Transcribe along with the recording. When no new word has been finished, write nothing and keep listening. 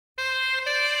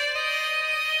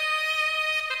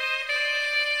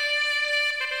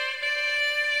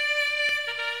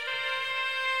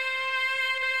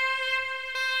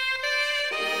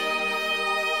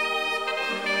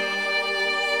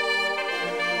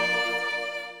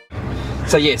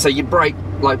So yeah, so you brake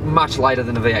like much later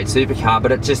than a V8 supercar,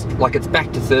 but it's just like it's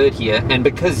back to third here, and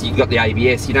because you've got the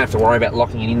ABS, you don't have to worry about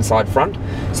locking an inside front,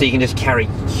 so you can just carry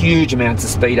huge amounts of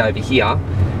speed over here,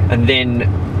 and then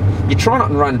you try not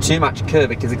to run too much curb,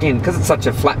 because again, because it's such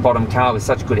a flat bottom car with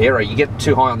such good aero, you get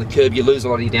too high on the curb, you lose a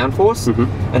lot of your downforce,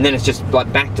 and then it's just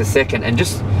like back to second, and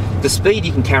just the speed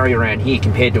you can carry around here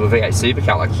compared to a V8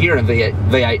 supercar, like here in a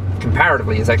V8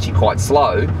 comparatively is actually quite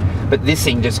slow, but this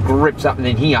thing just grips up, and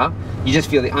then here you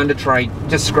just feel the under tray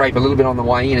just scrape a little bit on the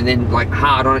way in, and then like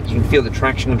hard on it, you can feel the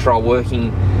traction control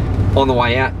working on the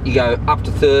way out. You go up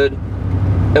to third.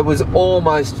 It was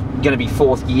almost going to be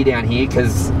fourth gear down here,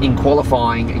 because in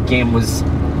qualifying again was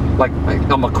like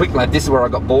on my quick lap, this is where I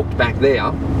got balked back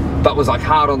there, but was like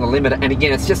hard on the limiter, and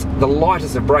again it's just the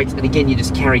lightest of brakes, and again you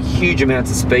just carry huge amounts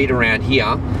of speed around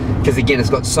here, because again it's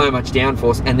got so much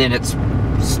downforce, and then it's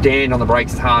stand on the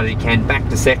brakes as hard as you can, back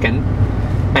to second,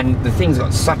 and the thing's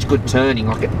got such good turning,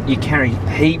 like you carry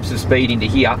heaps of speed into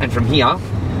here, and from here,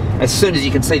 as soon as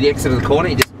you can see the exit of the corner,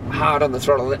 you just hard on the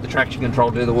throttle, let the traction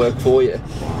control do the work for you,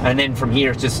 and then from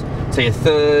here it's just, so you're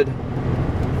third,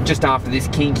 just after this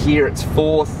kink here it's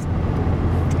fourth,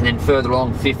 and then further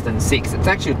along fifth and sixth. It's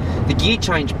actually, the gear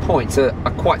change points are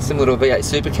quite similar to a V8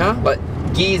 supercar, like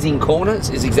gears in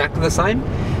corners is exactly the same,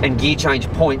 and gear change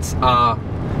points are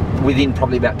within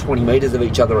probably about 20 meters of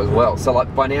each other as well. So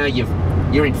like by now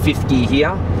you're in fifth gear here,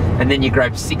 and then you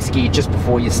grab sixth gear just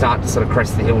before you start to sort of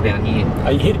crest the hill down here.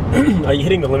 Are you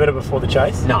hitting the limiter before the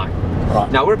chase? No.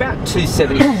 Right. No, we're about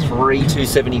 273,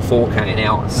 274k an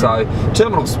hour. So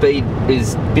terminal speed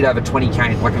is a bit over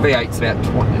 20k. Like a V8's about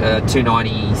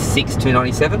 296,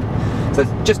 297. So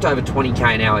it's just over 20k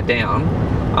an hour down,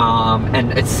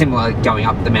 and it's similar going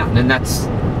up the mountain. And that's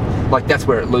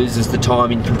where it loses the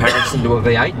time in comparison to a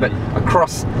V8. But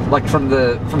across, like from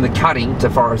the cutting to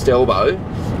Forest Elbow,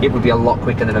 it would be a lot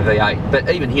quicker than a V8. But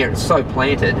even here, it's so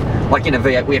planted. Like in a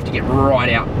V8, we have to get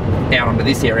right out onto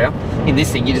this area. In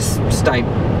this thing, you just stay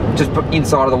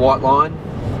inside of the white line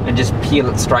and just peel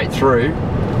it straight through.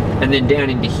 And then down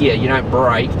into here, you don't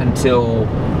brake until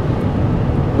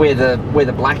where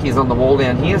the black is on the wall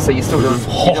down here. So you're still doing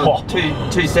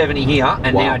 270 here,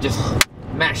 and now just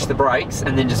mash the brakes,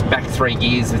 and then just back 3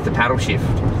 gears with the paddle shift.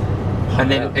 And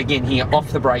then again here,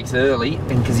 off the brakes early,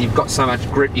 and because you've got so much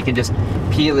grip, you can just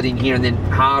peel it in here, and then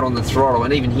hard on the throttle,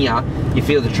 and even here you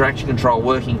feel the traction control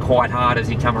working quite hard as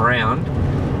you come around.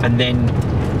 And then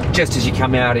just as you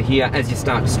come out of here, as you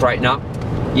start to straighten up,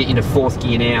 you're into fourth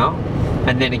gear now,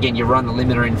 and then again you run the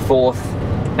limiter in fourth,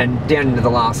 and down into the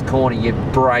last corner you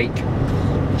brake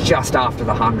just after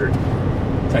the 100.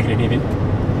 Take it in here, Vin.